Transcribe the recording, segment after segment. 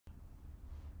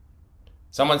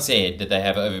Someone said that they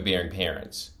have overbearing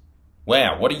parents.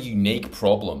 Wow, what a unique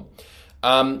problem.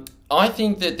 I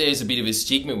think that there's a bit of a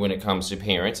stigma when it comes to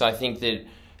parents. I think that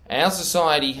our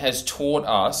society has taught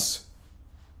us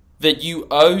that you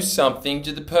owe something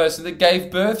to the person that gave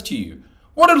birth to you.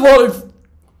 What a lot of...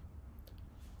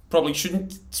 Probably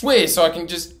shouldn't swear so I can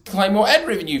just claim more ad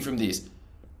revenue from this.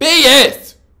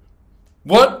 BS!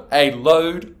 What a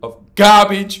load of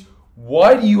garbage.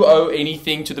 Why do you owe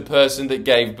anything to the person that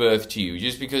gave birth to you?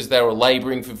 Just because they were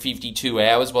labouring for 52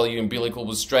 hours while your umbilical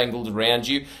was strangled around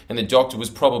you and the doctor was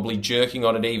probably jerking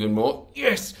on it even more?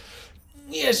 Yes!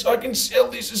 Yes, I can sell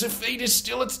this as a fetus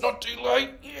still. It's not too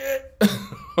late. Yeah.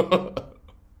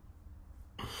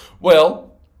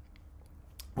 Well.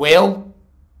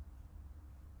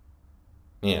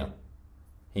 Yeah.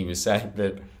 He was saying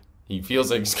that he feels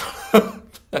like he's got...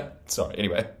 Sorry,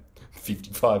 anyway.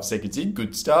 55 seconds in,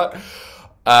 good start.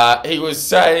 He was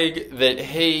saying that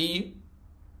he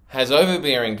has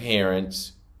overbearing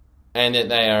parents and that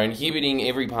they are inhibiting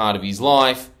every part of his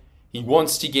life. He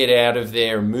wants to get out of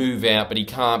there and move out, but he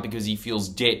can't because he feels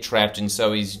debt trapped, and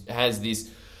so he has this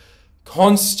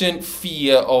constant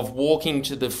fear of walking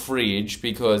to the fridge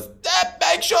because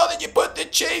make sure that you put the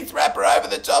cheese wrapper over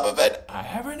the top of it. I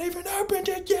haven't even opened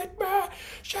it yet, Ma.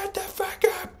 Shut the fuck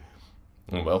up.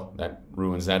 Oh, well, that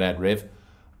ruins that ad rev.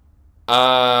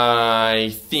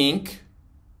 I think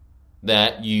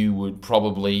that you would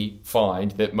probably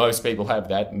find that most people have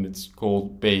that, and it's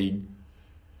called being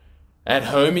at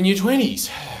home in your 20s.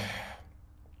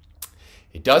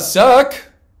 It does suck,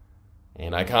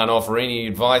 and I can't offer any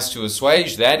advice to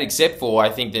assuage that, except for I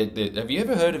think that have you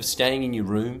ever heard of staying in your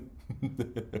room?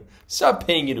 Start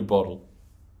peeing in a bottle.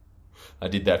 I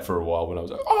did that for a while when I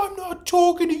was like, I'm not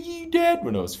talking to you, Dad,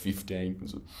 when I was 15. I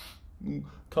was like,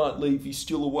 can't leave, he's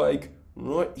still awake.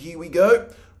 All right, here we go.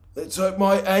 Let's hope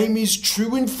my aim is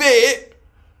true and fair.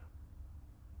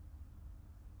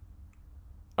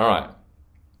 All right.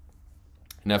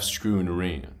 Enough screwing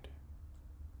around.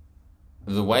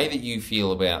 The way that you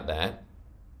feel about that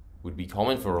would be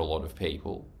common for a lot of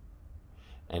people.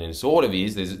 And it sort of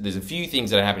is. There's a few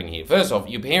things that are happening here. First off,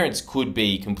 your parents could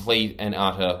be complete and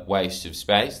utter waste of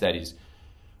space. That is,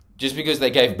 just because they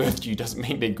gave birth to you doesn't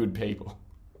mean they're good people.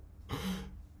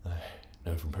 I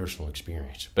know from personal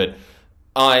experience. But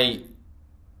I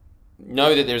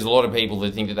know that there's a lot of people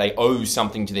that think that they owe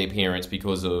something to their parents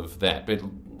because of that. But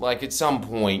like at some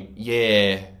point,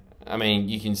 yeah, I mean,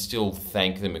 you can still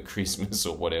thank them at Christmas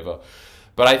or whatever.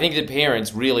 But I think that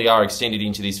parents really are extended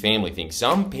into this family thing.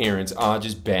 Some parents are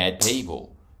just bad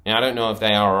people. Now, I don't know if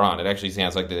they are or aren't. It actually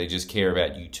sounds like that they just care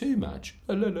about you too much.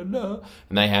 La, la, la, la.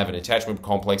 And they have an attachment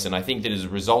complex. And I think that as a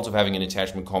result of having an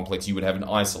attachment complex, you would have an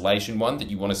isolation one, that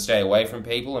you want to stay away from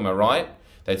people. Am I right?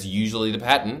 That's usually the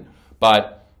pattern.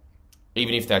 But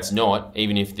even if that's not,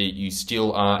 even if you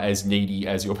still are as needy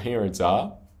as your parents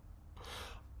are,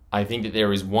 I think that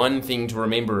there is one thing to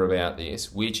remember about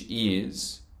this, which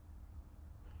is...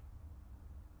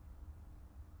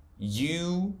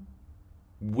 you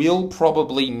will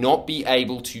probably not be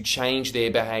able to change their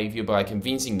behavior by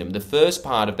convincing them. The first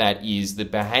part of that is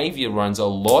that behavior runs a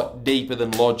lot deeper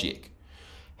than logic.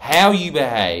 How you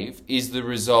behave is the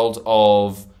result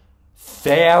of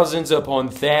thousands upon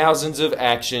thousands of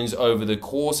actions over the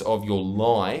course of your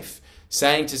life,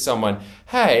 saying to someone,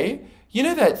 hey, you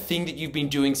know that thing that you've been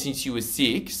doing since you were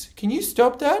 6? Can you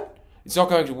stop that? It's not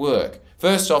going to work.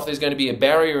 First off, there's going to be a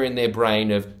barrier in their brain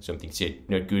of something said,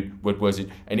 not good, what was it?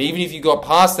 And even if you got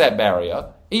past that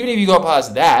barrier, even if you got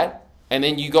past that, and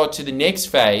then you got to the next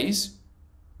phase,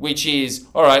 which is,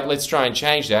 all right, let's try and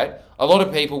change that. A lot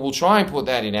of people will try and put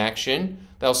that in action.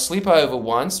 They'll slip over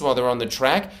once while they're on the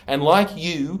track. And like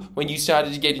you, when you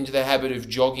started to get into the habit of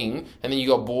jogging, and then you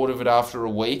got bored of it after a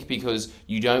week because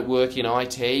you don't work in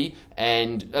IT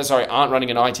and, aren't running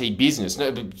an IT business.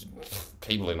 No, but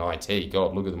people in IT,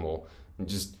 God, look at them all.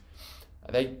 Just,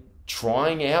 are they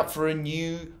trying out for a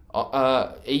new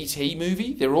E.T.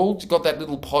 movie? They're all got that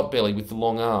little pot belly with the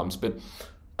long arms. But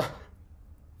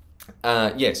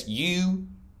yes, you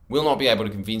will not be able to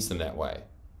convince them that way.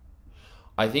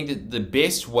 I think that the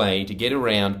best way to get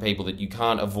around people that you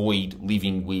can't avoid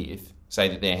living with, say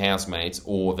that they're housemates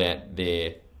or that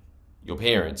they're your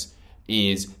parents,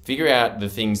 is figure out the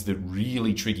things that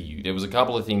really trigger you. There was a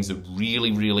couple of things that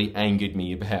really, really angered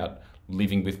me about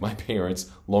living with my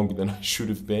parents longer than I should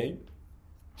have been.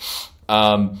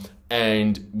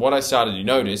 And what I started to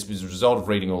notice was, as a result of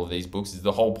reading all of these books, is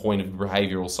the whole point of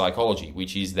behavioral psychology,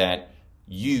 which is that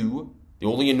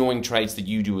all the annoying traits that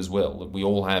you do as well, that we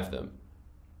all have them.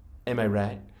 Am I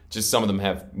right? Just some of them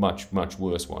have much, much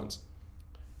worse ones.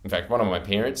 In fact, one of my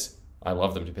parents, I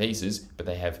love them to pieces, but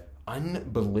they have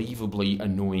unbelievably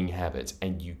annoying habits,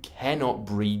 and you cannot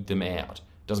breed them out.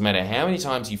 Doesn't matter how many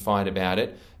times you fight about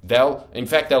it, they'll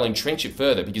entrench it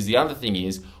further, because the other thing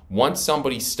is, once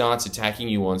somebody starts attacking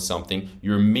you on something,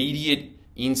 your immediate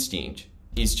instinct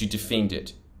is to defend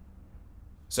it.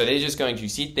 So they're just going to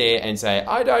sit there and say,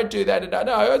 I don't do that, and I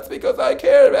know it's because I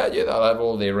care about you. They'll have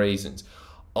all their reasons.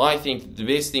 I think the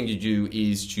best thing to do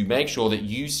is to make sure that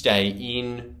you stay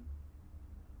in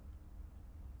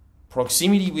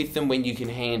proximity with them when you can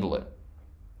handle it.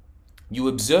 You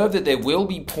observe that there will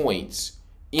be points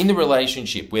in the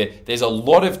relationship where there's a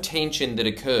lot of tension that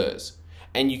occurs,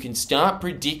 and you can start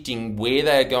predicting where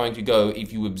they are going to go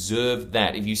if you observe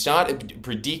that. If you start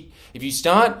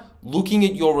looking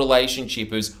at your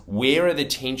relationship as where are the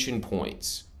tension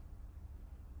points,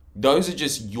 those are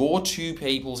just your two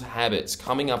people's habits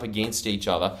coming up against each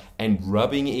other and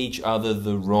rubbing each other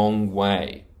the wrong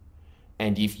way.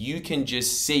 And if you can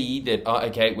just see that, oh,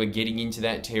 okay, we're getting into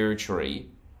that territory,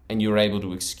 and you're able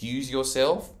to excuse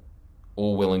yourself,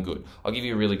 all well and good. I'll give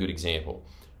you a really good example.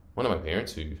 One of my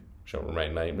parents, who shall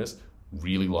remain nameless,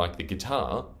 really liked the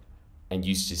guitar and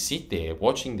used to sit there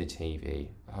watching the TV.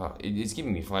 It's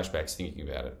giving me flashbacks thinking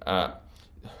about it.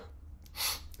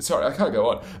 Sorry, I can't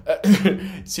go on.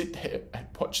 Sit there and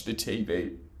watch the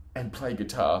TV and play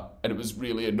guitar, and it was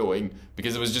really annoying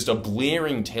because it was just a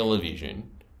blaring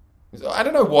television. I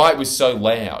don't know why it was so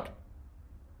loud.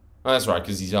 Oh, that's right,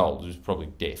 because he's old. He was probably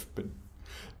deaf,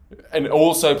 and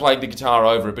also played the guitar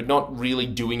over it, but not really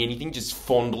doing anything, just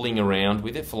fondling around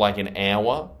with it for like an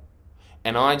hour.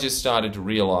 And I just started to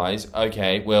realise,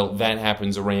 okay, well, that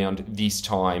happens around this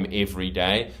time every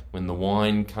day when the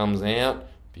wine comes out,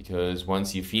 because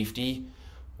once you're 50,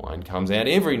 wine comes out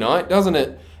every night, doesn't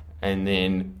it? And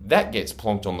then that gets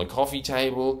plonked on the coffee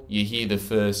table. You hear the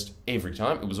first, every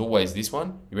time, it was always this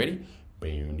one. You ready?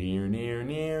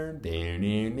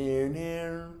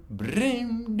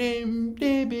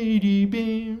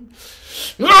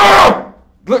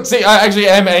 Look, see, I actually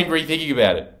am angry thinking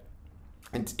about it.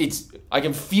 I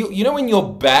can feel, you know, when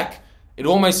your back, it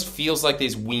almost feels like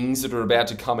there's wings that are about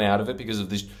to come out of it because of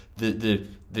this, the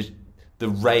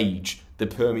rage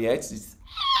that permeates.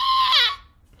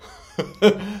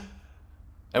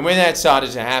 And when that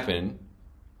started to happen,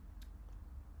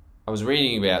 I was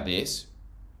reading about this,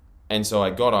 and so I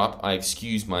got up, I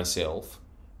excused myself,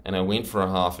 and I went for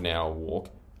a half an hour walk,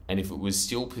 and if it was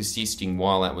still persisting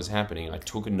while that was happening, I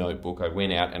took a notebook, I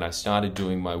went out, and I started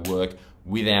doing my work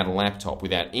without a laptop,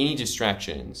 without any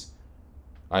distractions.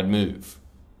 I'd move.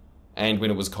 And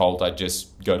when it was cold, I'd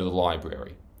just go to the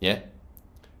library, yeah?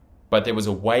 But there was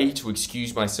a way to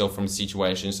excuse myself from a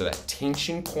situation, so that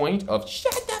tension point of,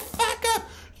 shut the fuck up,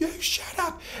 you shut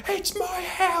up, it's my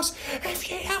house,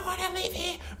 if you don't want to live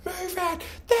here, move out.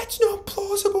 That's not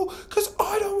plausible, because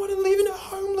I don't want to live in a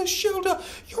homeless shelter,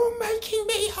 you're making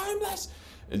me homeless.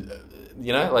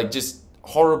 You know, like, just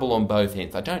horrible on both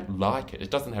ends. I don't like it. It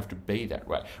doesn't have to be that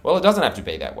way. Well, it doesn't have to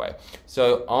be that way.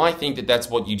 So I think that that's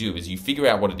what you do, is you figure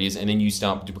out what it is, and then you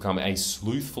start to become a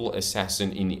sleuthful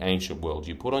assassin in the ancient world.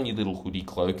 You put on your little hoodie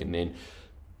cloak and then,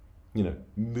 you know,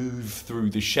 move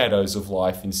through the shadows of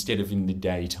life instead of in the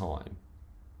daytime.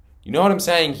 You know what I'm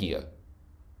saying here?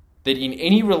 That in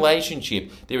any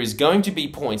relationship, there is going to be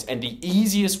points, and the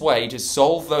easiest way to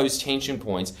solve those tension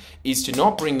points is to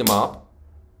not bring them up,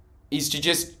 is to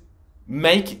just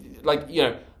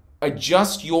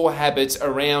adjust your habits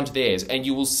around theirs, and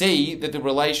you will see that the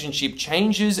relationship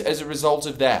changes as a result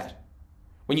of that.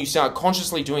 When you start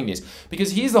consciously doing this.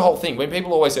 Because here's the whole thing. When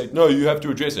people always say, no, you have to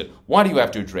address it. Why do you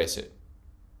have to address it?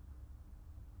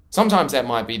 Sometimes that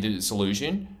might be the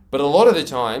solution, but a lot of the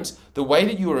times, the way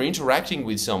that you are interacting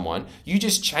with someone, you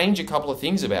just change a couple of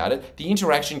things about it, the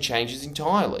interaction changes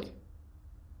entirely.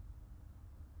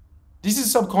 This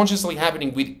is subconsciously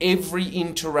happening with every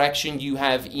interaction you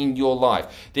have in your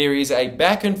life. There is a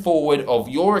back and forward of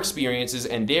your experiences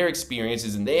and their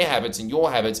habits and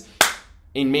your habits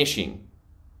enmeshing.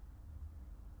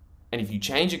 And if you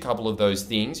change a couple of those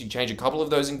things, you change a couple of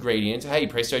those ingredients, hey,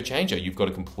 presto chango, you've got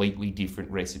a completely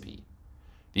different recipe.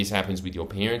 This happens with your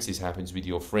parents, this happens with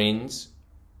your friends.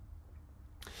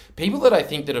 People that I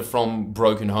think that are from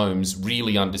broken homes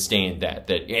really understand that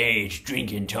it's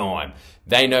drinking time.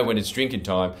 They know when it's drinking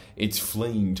time, it's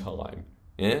fleeing time.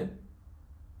 Yeah?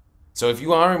 So if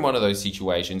you are in one of those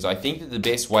situations, I think that the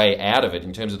best way out of it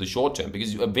in terms of the short term,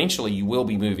 because eventually you will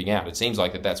be moving out. It seems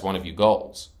like that's one of your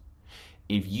goals.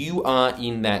 If you are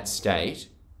in that state,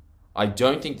 I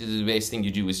don't think that the best thing to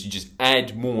do is to just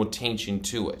add more tension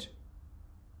to it.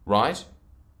 Right?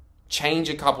 Change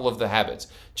a couple of the habits.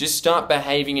 Just start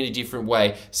behaving in a different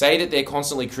way. Say that they're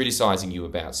constantly criticizing you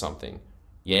about something.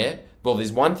 Yeah? Well,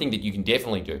 there's one thing that you can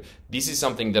definitely do. This is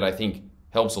something that I think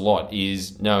helps a lot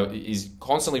is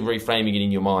constantly reframing it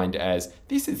in your mind as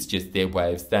this is just their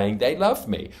way of saying they love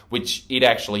me, which it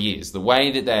actually is. The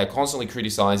way that they are constantly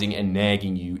criticizing and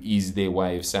nagging you is their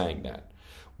way of saying that.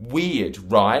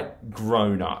 Weird, right?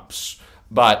 Grown-ups.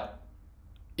 But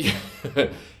if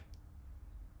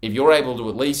you're able to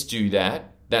at least do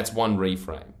that, that's one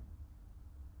reframe.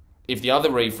 If the other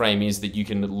reframe is that you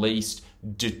can at least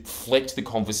deflect the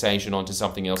conversation onto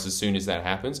something else as soon as that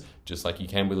happens, just like you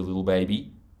can with a little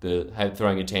baby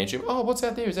throwing a tantrum. Oh, what's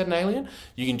out there? Is that an alien?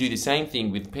 You can do the same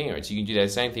thing with parents. You can do the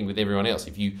same thing with everyone else.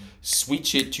 If you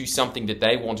switch it to something that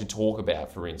they want to talk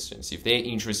about, for instance, if they're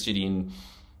interested in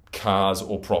cars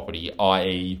or property,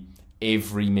 i.e.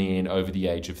 every man over the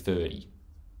age of 30,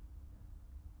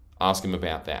 ask them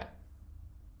about that.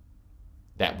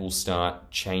 That will start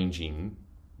changing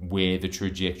where the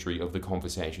trajectory of the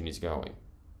conversation is going.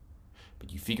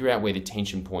 But you figure out where the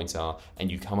tension points are and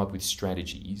you come up with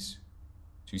strategies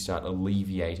to start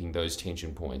alleviating those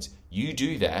tension points. You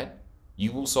do that,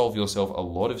 you will solve yourself a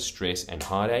lot of stress and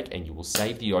heartache, and you will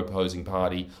save the opposing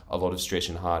party a lot of stress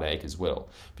and heartache as well.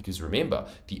 Because remember,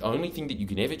 the only thing that you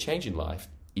can ever change in life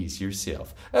is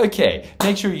yourself. Okay,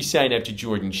 make sure you sign up to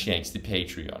Jordan Shanks, the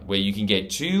Patreon, where you can get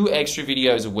 2 extra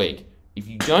videos a week. If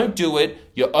you don't do it,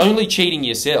 you're only cheating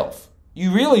yourself.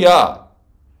 You really are.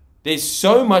 There's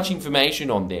so much information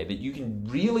on there that you can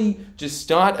really just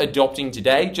start adopting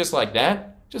today, just like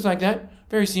that. Just like that.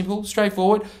 Very simple,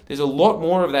 straightforward. There's a lot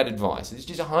more of that advice. There's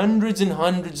just hundreds and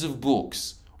hundreds of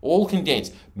books, all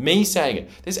condensed. Me saying it.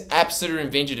 There's apps that are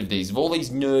invented of these, of all these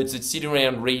nerds that sit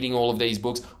around reading all of these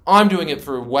books. I'm doing it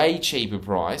for a way cheaper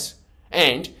price.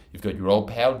 And you've got your old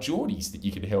pal Geordies that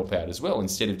you can help out as well,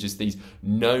 instead of just these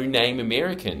no-name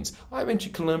Americans. I went to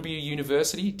Columbia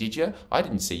University, did you? I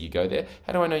didn't see you go there.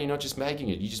 How do I know you're not just making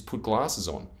it? You just put glasses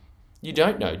on. You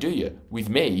don't know, do you? With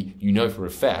me, you know for a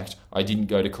fact I didn't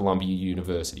go to Columbia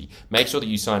University. Make sure that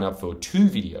you sign up for 2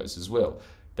 videos as well.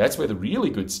 That's where the really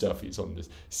good stuff is. On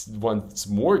this one that's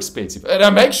more expensive. And I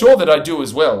make sure that I do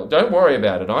as well. Don't worry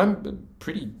about it. I'm a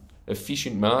pretty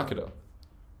efficient marketer.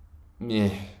 Yeah.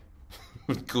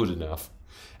 Good enough.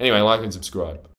 Anyway, like and subscribe.